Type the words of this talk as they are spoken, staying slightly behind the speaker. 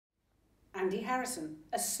Andy Harrison,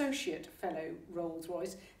 Associate Fellow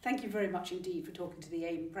Rolls-Royce. Thank you very much indeed for talking to the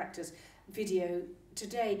Aim Practice video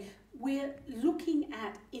today. We're looking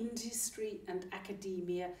at industry and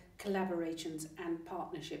academia collaborations and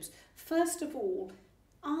partnerships. First of all,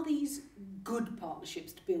 are these good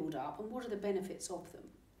partnerships to build up, and what are the benefits of them?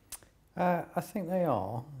 I think they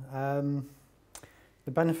are.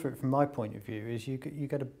 The benefit from my point of view is you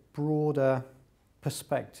get a broader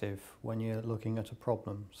perspective when you're looking at a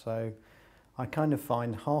problem. So I kind of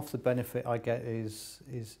find half the benefit I get is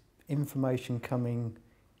information coming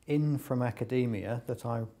in from academia that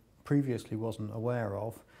I previously wasn't aware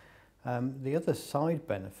of. The other side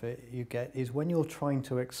benefit you get is when you're trying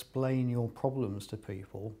to explain your problems to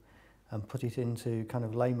people and put it into kind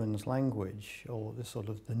of layman's language, or the sort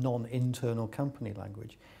of the non-internal company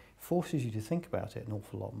language, forces you to think about it an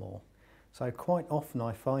awful lot more. So quite often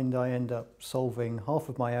I find I end up solving half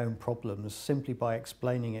of my own problems simply by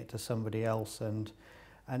explaining it to somebody else and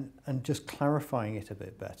just clarifying it a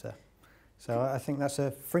bit better. So I think that's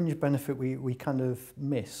a fringe benefit we kind of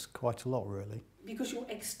miss quite a lot, really. Because you're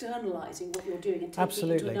externalising what you're doing and taking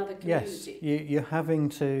Absolutely. it into another community. Yes, you're having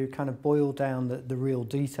to kind of boil down the real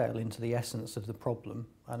detail into the essence of the problem,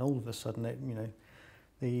 and all of a sudden,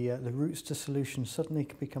 the routes to solutions suddenly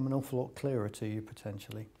can become an awful lot clearer to you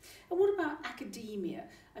potentially. And what about academia?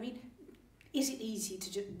 I mean, is it easy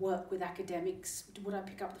to just work with academics? Would I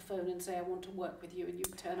pick up the phone and say I want to work with you and you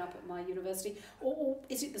turn up at my university? Or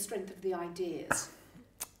is it the strength of the ideas?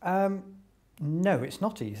 No, it's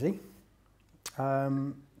not easy.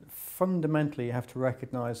 Fundamentally, you have to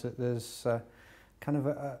recognise that there's kind of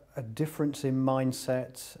a difference in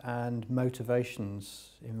mindset and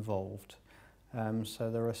motivations involved. So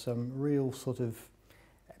there are some real sort of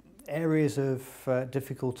areas of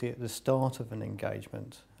difficulty at the start of an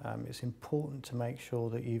engagement. It's important to make sure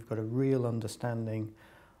that you've got a real understanding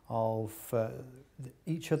of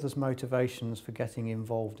each other's motivations for getting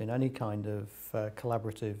involved in any kind of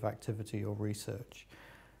collaborative activity or research.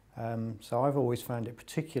 So I've always found it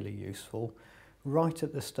particularly useful right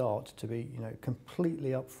at the start to be,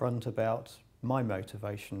 completely upfront about my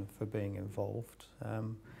motivation for being involved.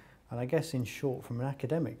 And I guess in short, from an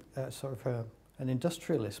academic, an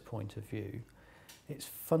industrialist point of view, it's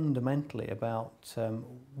fundamentally about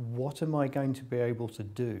what am I going to be able to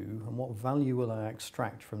do and what value will I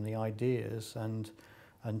extract from the ideas and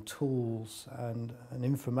tools and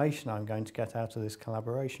information I'm going to get out of this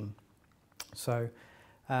collaboration. So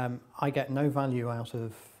I get no value out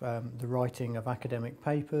of the writing of academic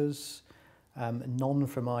papers, none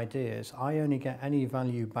from ideas. I only get any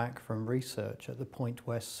value back from research at the point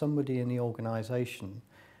where somebody in the organisation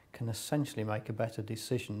can essentially make a better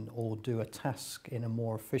decision or do a task in a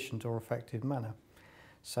more efficient or effective manner.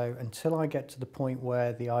 So until I get to the point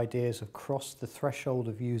where the ideas have crossed the threshold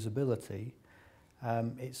of usability,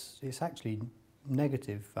 it's actually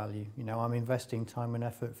negative value. I'm investing time and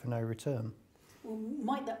effort for no return. Well,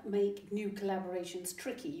 might that make new collaborations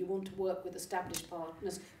tricky? You want to work with established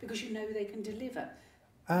partners because you know they can deliver.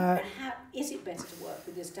 How is it better to work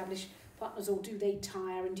with established partners, or do they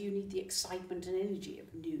tire, and do you need the excitement and energy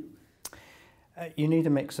of new? You need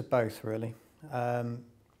a mix of both, really.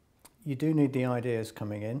 You do need the ideas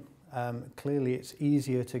coming in. Clearly it's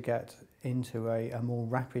easier to get into a more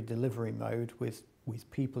rapid delivery mode with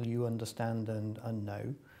people you understand and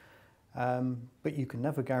know. But you can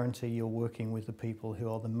never guarantee you're working with the people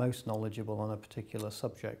who are the most knowledgeable on a particular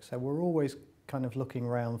subject. So we're always kind of looking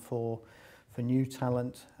around for new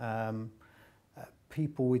talent,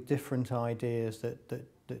 people with different ideas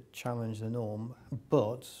that challenge the norm.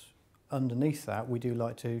 But underneath that, we do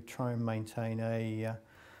like to try and maintain a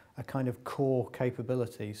kind of core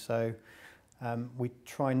capability. So we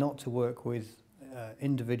try not to work with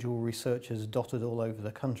individual researchers dotted all over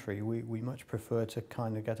the country. We much prefer to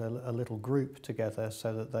kind of get a little group together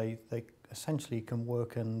so that they essentially can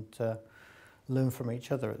work and learn from each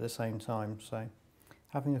other at the same time. So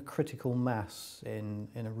having a critical mass in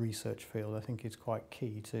a research field, I think, is quite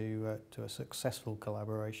key to a successful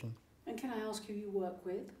collaboration. And can I ask who you work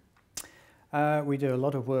with? We do a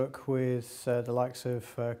lot of work with the likes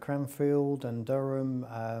of Cranfield and Durham,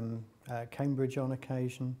 Cambridge on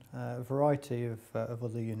occasion, a variety of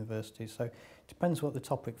other universities. So it depends what the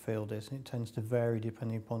topic field is. It tends to vary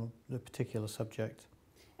depending upon the particular subject.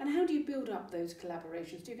 And how do you build up those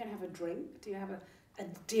collaborations? Do you go and have a drink? Do you have a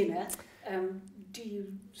dinner? Do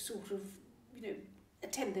you sort of,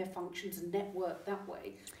 attend their functions and network that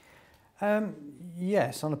way?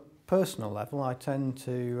 Yes, on a personal level, I tend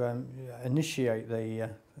to initiate the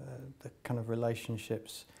kind of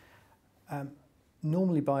relationships.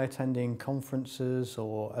 normally by attending conferences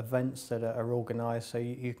or events that are organised, so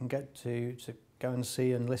you can get to go and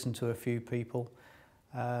see and listen to a few people.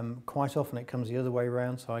 Quite often it comes the other way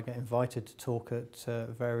around, so I get invited to talk at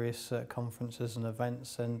various conferences and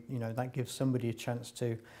events, and that gives somebody a chance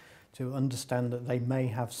to understand that they may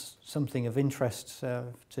have something of interest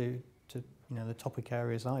to the topic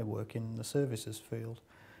areas I work in, the services field.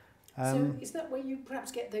 So is that where you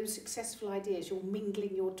perhaps get those successful ideas? You're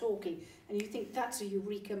mingling, you're talking, and you think that's a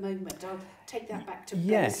eureka moment. I'll take that back to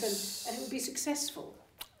base, and it will be successful.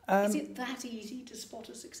 Is it that easy to spot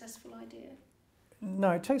a successful idea?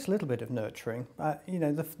 No, it takes a little bit of nurturing.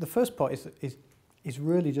 The first part is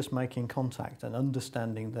really just making contact and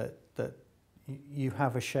understanding that you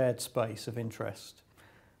have a shared space of interest.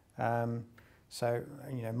 So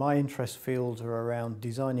my interest fields are around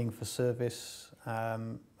designing for service,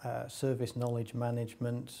 service knowledge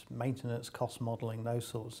management, maintenance cost modelling, those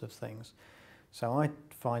sorts of things. So I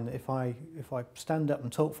find that if I stand up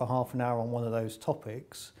and talk for half an hour on one of those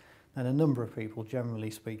topics, then a number of people, generally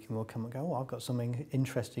speaking, will come and go, I've got something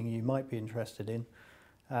interesting you might be interested in.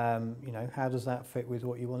 How does that fit with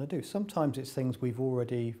what you want to do? Sometimes it's things we've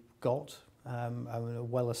already got and are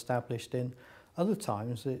well established in. Other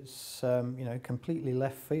times it's completely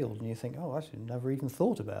left field, and you think, I actually never even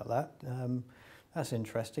thought about that. That's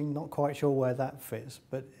interesting. Not quite sure where that fits,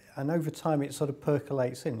 and over time it sort of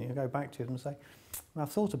percolates in. You go back to it and say,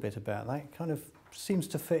 I've thought a bit about that. It kind of seems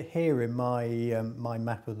to fit here in my my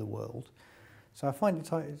map of the world. So I find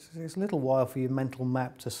it's a little while for your mental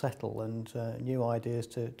map to settle and new ideas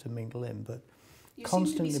to mingle in, but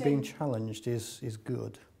constantly being challenged is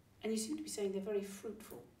good. And you seem to be saying they're very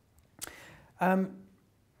fruitful.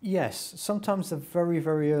 Yes, sometimes they're very,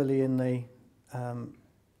 very early in the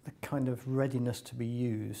kind of readiness to be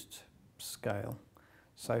used scale.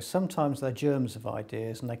 So sometimes they're germs of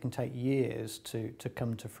ideas and they can take years to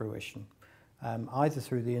come to fruition, either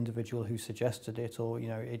through the individual who suggested it, or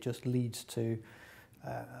it just leads to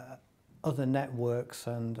other networks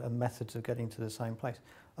and methods of getting to the same place.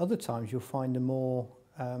 Other times you'll find a more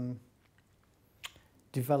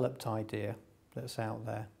developed idea that's out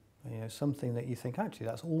there. Something that you think, actually,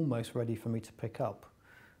 that's almost ready for me to pick up.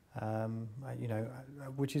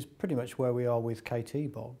 Which is pretty much where we are with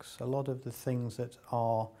KT Box. A lot of the things that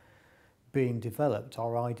are being developed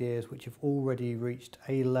are ideas which have already reached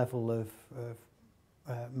a level of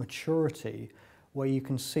maturity where you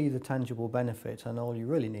can see the tangible benefit, and all you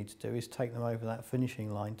really need to do is take them over that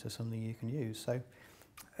finishing line to something you can use. So,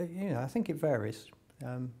 I think it varies.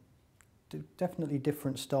 Definitely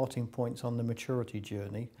different starting points on the maturity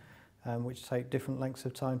journey, which take different lengths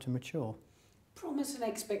of time to mature. Promise and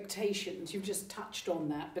expectations, you've just touched on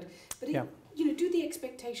that, but yeah. Do the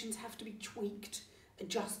expectations have to be tweaked,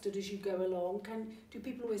 adjusted as you go along? Do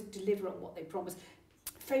people always deliver on what they promise?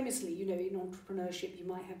 Famously, in entrepreneurship, you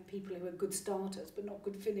might have people who are good starters but not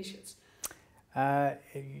good finishers.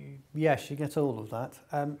 Yes, you get all of that.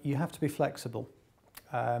 You have to be flexible.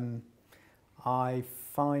 I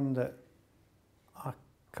find that I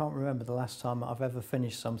can't remember the last time I've ever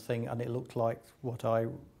finished something and it looked like what I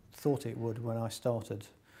thought it would when I started,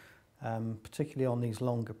 particularly on these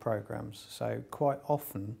longer programs. So quite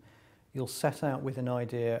often you'll set out with an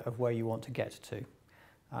idea of where you want to get to,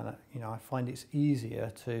 and I find it's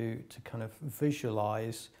easier to kind of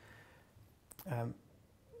visualize.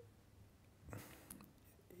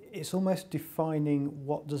 It's almost defining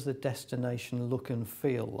what does the destination look and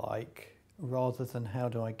feel like, rather than how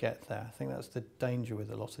do I get there. I think that's the danger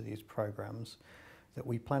with a lot of these programs, that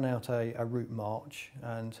we plan out a route march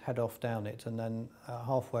and head off down it, and then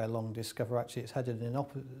halfway along discover actually it's headed in an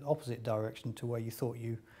opposite direction to where you thought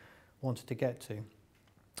you wanted to get to.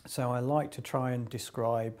 So I like to try and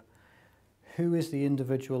describe who is the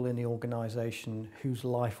individual in the organisation whose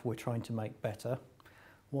life we're trying to make better,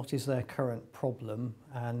 what is their current problem,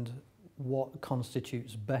 and what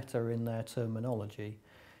constitutes better in their terminology.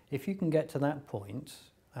 If you can get to that point,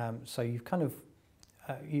 so you've kind of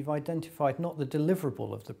you've identified not the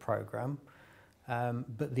deliverable of the programme,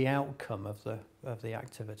 but the outcome of the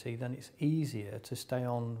activity, then it's easier to stay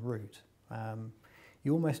en route.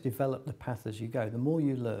 You almost develop the path as you go. The more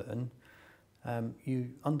you learn, you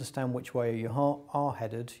understand which way you are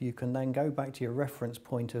headed. You can then go back to your reference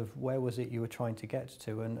point of where was it you were trying to get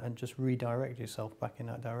to, and just redirect yourself back in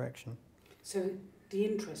that direction. So the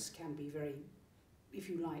interests can be very, if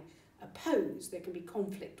you like, opposed. There can be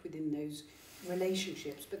conflict within those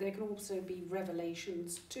relationships, but there can also be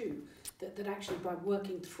revelations too, that actually by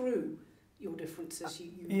working through your differences you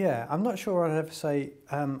Yeah, I'm not sure I'd ever say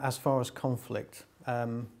as far as conflict.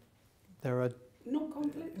 There are... Not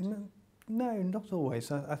conflict? No, not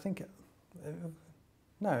always. I think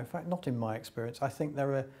No, in fact, not in my experience. I think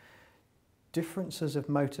there are differences of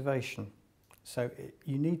motivation. So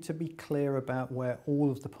you need to be clear about where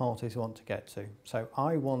all of the parties want to get to. So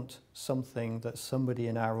I want something that somebody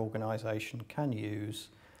in our organisation can use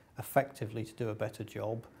effectively to do a better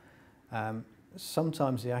job.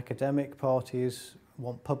 Sometimes the academic parties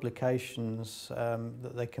want publications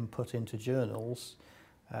that they can put into journals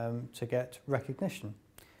to get recognition.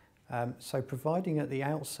 So providing at the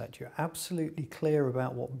outset you're absolutely clear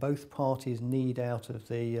about what both parties need out of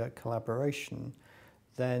the collaboration,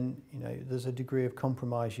 then there's a degree of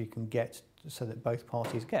compromise you can get so that both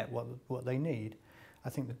parties get what they need. I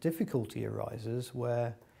think the difficulty arises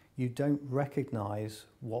where you don't recognise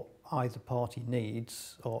what either party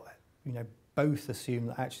needs, or both assume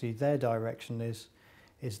that actually their direction is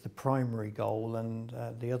the primary goal and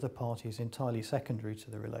the other party is entirely secondary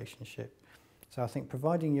to the relationship. So I think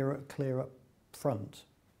providing you're clear up front,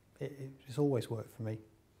 it's always worked for me.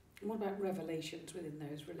 And what about revelations within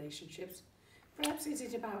those relationships? Perhaps is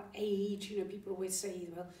it about age? People always say,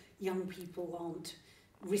 well, young people aren't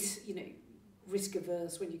risk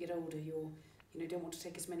averse. When you get older, you don't want to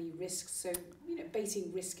take as many risks. So,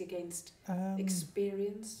 basing risk against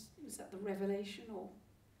experience, is that the revelation or?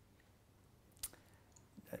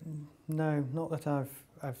 No, not that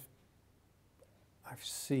I've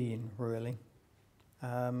seen really.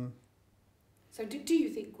 So do you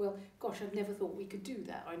think, well, gosh, I never thought we could do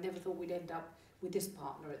that. I never thought we'd end up with this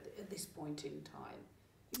partner at this point in time.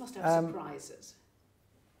 You must have surprises.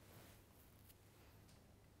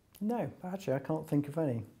 No, actually I can't think of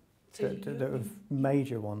any. So of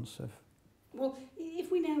major ones. Well, if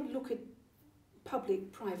we now look at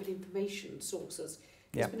public-private information sources,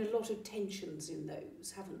 there's been a lot of tensions in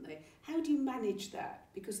those, haven't there? How do you manage that?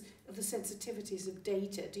 Because of the sensitivities of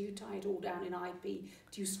data, do you tie it all down in IP?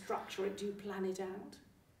 Do you structure it? Do you plan it out?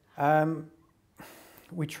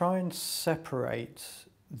 We try and separate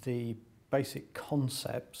the basic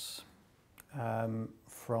concepts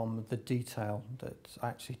from the detail that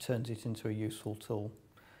actually turns it into a useful tool.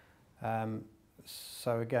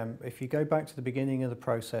 So again, if you go back to the beginning of the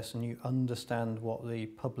process and you understand what the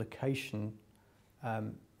publication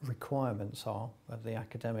requirements are of the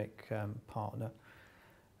academic partner,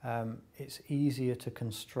 it's easier to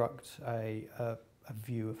construct a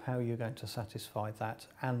view of how you're going to satisfy that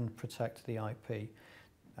and protect the IP.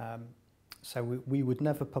 So we would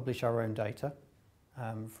never publish our own data,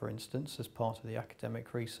 for instance, as part of the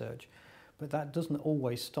academic research, but that doesn't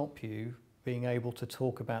always stop you being able to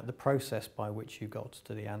talk about the process by which you got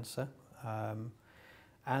to the answer,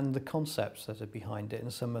 and the concepts that are behind it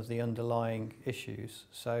and some of the underlying issues.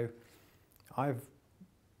 So I've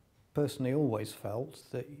personally always felt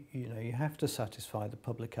that you have to satisfy the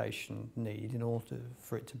publication need in order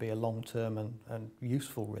for it to be a long-term and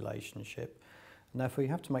useful relationship. And therefore you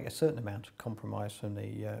have to make a certain amount of compromise from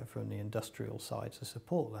the industrial side to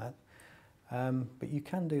support that. But you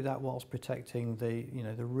can do that whilst protecting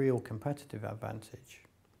the real competitive advantage.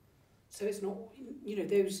 So it's not,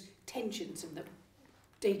 those tensions in the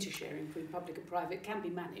data sharing between public and private can be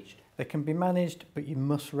managed? They can be managed, but you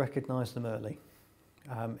must recognise them early.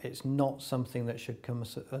 It's not something that should come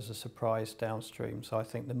as a surprise downstream. So I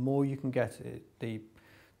think the more you can get the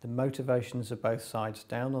motivations of both sides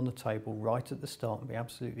down on the table right at the start and be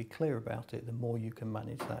absolutely clear about it, the more you can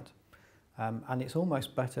manage that. And it's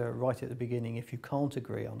almost better right at the beginning, if you can't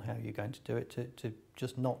agree on how you're going to do it, to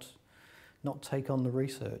just not take on the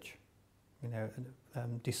research.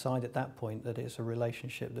 Decide at that point that it's a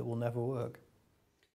relationship that will never work.